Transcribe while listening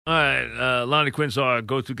All right, Lonnie Quinn's our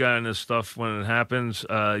go-to guy on this stuff when it happens.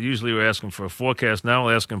 Usually we're asking for a forecast. Now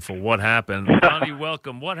we're asking for what happened. Lonnie,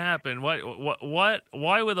 welcome. What happened? Why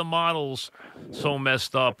were the models so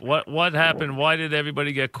messed up? What happened? Why did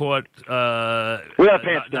everybody get caught We have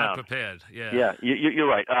pants down. not prepared? Yeah, you're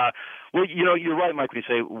right. Well, you're right, Mike, when you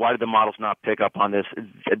say, why did the models not pick up on this?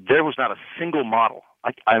 There was not a single model.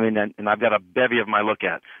 I mean, and I've got a bevy of them I look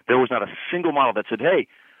at. There was not a single model that said, hey,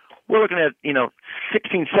 we're looking at,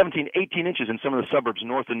 16, 17, 18 inches in some of the suburbs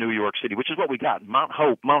north of New York City, which is what we got. Mount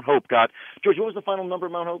Hope got, George, what was the final number,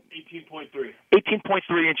 Mount Hope? 18.3.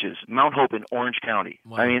 18.3 inches, Mount Hope in Orange County.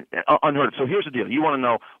 Wow. I mean, unheard of. So here's the deal. You want to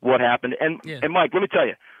know what happened. And Mike, let me tell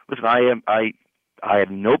you, listen, I have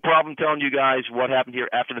no problem telling you guys what happened here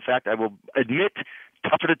after the fact. I will admit,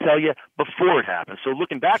 tougher to tell you before it happened. So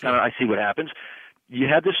looking back on it, I see what happens. You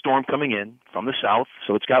had this storm coming in from the south,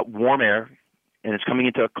 so it's got warm air, and it's coming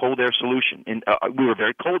into a cold air solution. And we were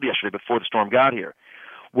very cold yesterday before the storm got here.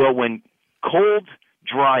 Well, when cold,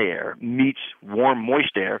 dry air meets warm,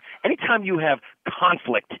 moist air, anytime you have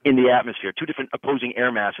conflict in the atmosphere, two different opposing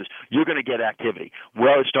air masses, you're going to get activity.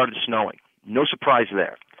 Well, it started snowing. No surprise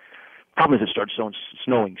there. Problem is, it started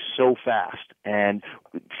snowing so fast. And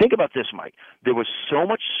think about this, Mike. There was so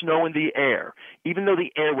much snow in the air, even though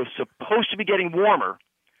the air was supposed to be getting warmer,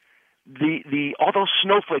 all those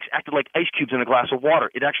snowflakes acted like ice cubes in a glass of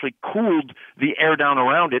water. It actually cooled the air down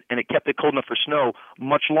around it, and it kept it cold enough for snow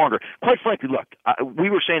much longer. Quite frankly, look, we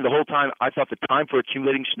were saying the whole time, I thought the time for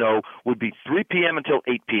accumulating snow would be 3 p.m. until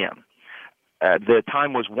 8 p.m. The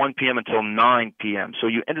time was 1 p.m. until 9 p.m. So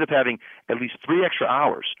you ended up having at least 3 extra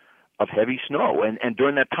hours of heavy snow. And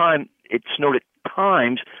during that time, it snowed at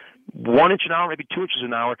times 1 inch an hour, maybe 2 inches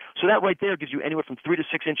an hour. So that right there gives you anywhere from 3 to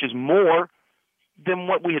 6 inches more than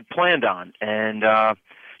what we had planned on. And,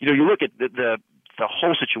 you look at the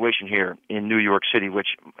whole situation here in New York City,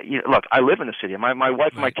 which, look, I live in the city. My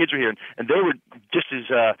wife and my kids are here, and they were just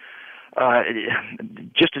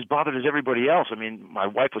as bothered as everybody else. I mean, my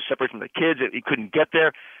wife was separated from the kids. He couldn't get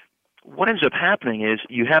there. What ends up happening is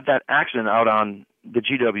you have that accident out on the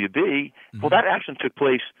GWB. Mm-hmm. Well, that accident took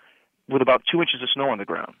place with about 2 inches of snow on the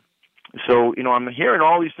ground. So, I'm hearing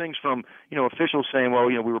all these things from, officials saying, well,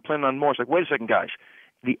 we were planning on more. It's like, wait a second, guys.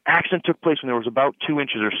 The accident took place when there was about 2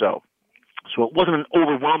 inches or so. So it wasn't an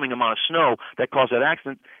overwhelming amount of snow that caused that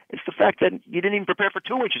accident. It's the fact that you didn't even prepare for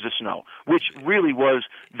 2 inches of snow, which really was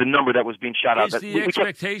the number that was being shot out. Is the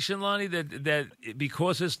expectation, Lonnie, that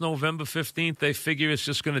because it's November 15th, they figure it's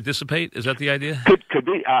just going to dissipate? Is that the idea? Could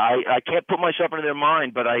be. I can't put myself into their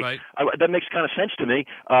mind, but that makes kind of sense to me,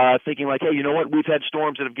 thinking like, hey, you know what? We've had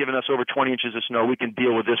storms that have given us over 20 inches of snow. We can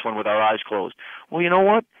deal with this one with our eyes closed. Well, you know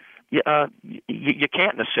what? You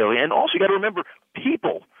can't necessarily. And also you got to remember,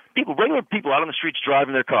 regular people out on the streets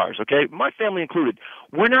driving their cars, okay? My family included.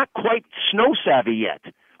 We're not quite snow savvy yet.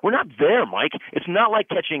 We're not there, Mike. This is not like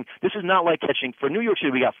catching, for New York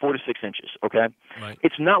City, we got 4 to 6 inches, okay? Right.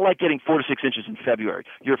 It's not like getting 4 to 6 inches in February.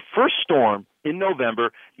 Your first storm in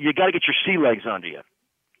November, you got to get your sea legs under you.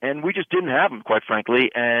 And we just didn't have them, quite frankly,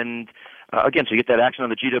 and again, so you get that action on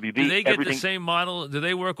the GWB. Do they get the same model? Do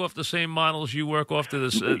they work off the same models you work off? Do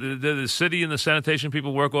the city and the sanitation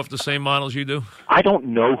people work off the same models you do? I don't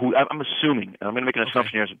know who. I'm assuming. I'm going to make an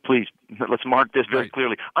assumption here. So please, let's mark this very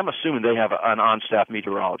clearly. I'm assuming they have an on-staff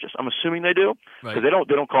meteorologist. I'm assuming they do because they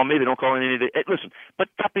don't call me. They don't call any of the. Listen, but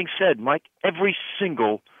that being said, Mike, every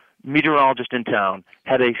single meteorologist in town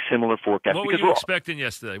had a similar forecast. What were you expecting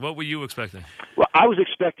yesterday? What were you expecting? Well, I was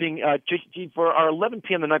expecting, for our 11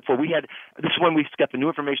 p.m. the night before, this is when we got the new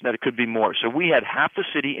information that it could be more. So we had half the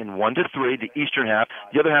city in 1 to 3, the eastern half.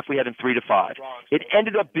 The other half we had in 3 to 5. It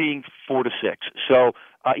ended up being 4 to 6. So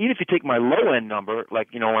even if you take my low-end number,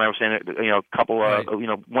 like, when I was saying, a couple, 1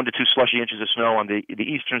 to 2 slushy inches of snow on the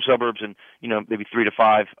eastern suburbs and, maybe 3 to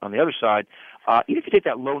 5 on the other side, even if you take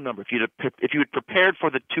that low number, if you had prepared for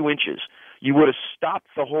the 2 inches, you would have stopped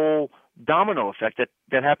the whole domino effect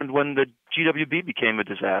that happened when the GWB became a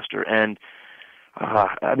disaster. And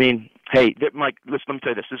hey, Mike, let me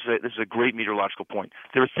tell you this. This is a great meteorological point.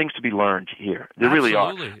 There are things to be learned here. There really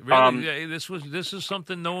are. Really, this is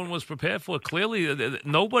something no one was prepared for. Clearly,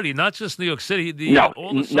 nobody, not just New York City,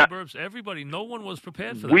 all the suburbs, everybody, no one was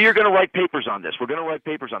prepared for that. We are going to write papers on this. We're going to write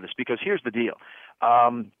papers on this because here's the deal.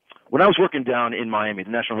 When I was working down in Miami,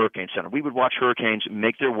 the National Hurricane Center, we would watch hurricanes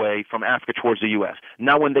make their way from Africa towards the U.S.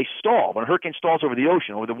 Now, when a hurricane stalls over the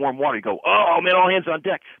ocean, over the warm water, you go, oh, man, all hands on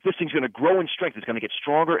deck. This thing's going to grow in strength. It's going to get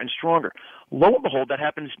stronger and stronger. Lo and behold, that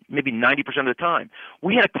happens maybe 90% of the time.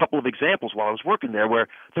 We had a couple of examples while I was working there where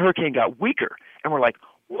the hurricane got weaker, and we're like,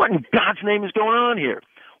 what in God's name is going on here?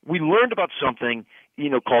 We learned about something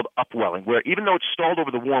called upwelling, where even though it's stalled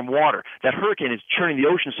over the warm water, that hurricane is churning the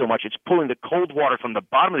ocean so much, it's pulling the cold water from the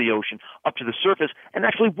bottom of the ocean up to the surface and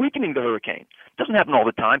actually weakening the hurricane. It doesn't happen all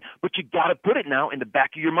the time, but you got to put it now in the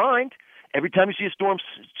back of your mind. Every time you see a storm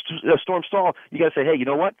stall, you got to say, hey, you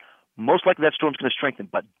know what? Most likely that storm's going to strengthen,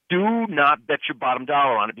 but do not bet your bottom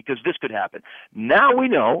dollar on it because this could happen. Now we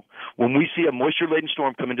know when we see a moisture-laden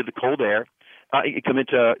storm come into the cold air, come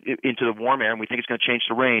into the warm air, and we think it's going to change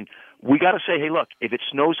to rain, we got to say, hey, look, if it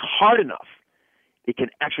snows hard enough, it can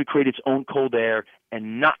actually create its own cold air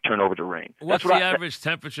and not turn over to rain. What's the average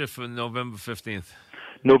temperature for November 15th?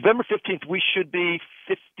 November 15th, we should be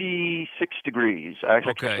 56 degrees.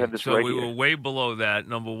 Okay, so we were way below that,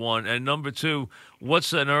 number one. And number two,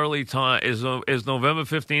 what's an early time? Is November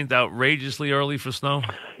 15th outrageously early for snow?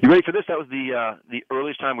 You ready for this? That was the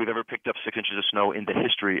earliest time we've ever picked up 6 inches of snow in the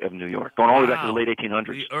history of New York, going all the way back to the late 1800s.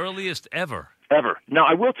 The earliest ever. Ever. Now,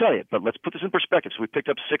 I will tell you, but let's put this in perspective. So we picked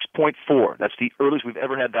up 6.4. That's the earliest we've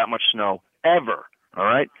ever had that much snow, ever. All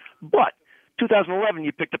right? But 2011,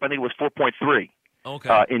 you picked up, I think it was 4.3.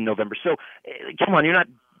 Okay. In November. So, come on, you're not.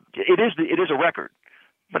 It is a record,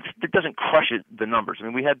 but it doesn't crush the numbers. I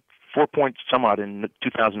mean, we had 4 points some odd in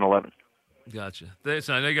 2011. Gotcha. Thanks.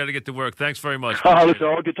 I know you got to get to work. Thanks very much. Listen,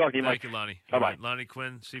 all good talking to you, Mike. Thank you, Lonnie. Bye-bye. Right, Lonnie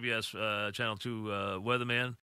Quinn, CBS Channel 2 weatherman.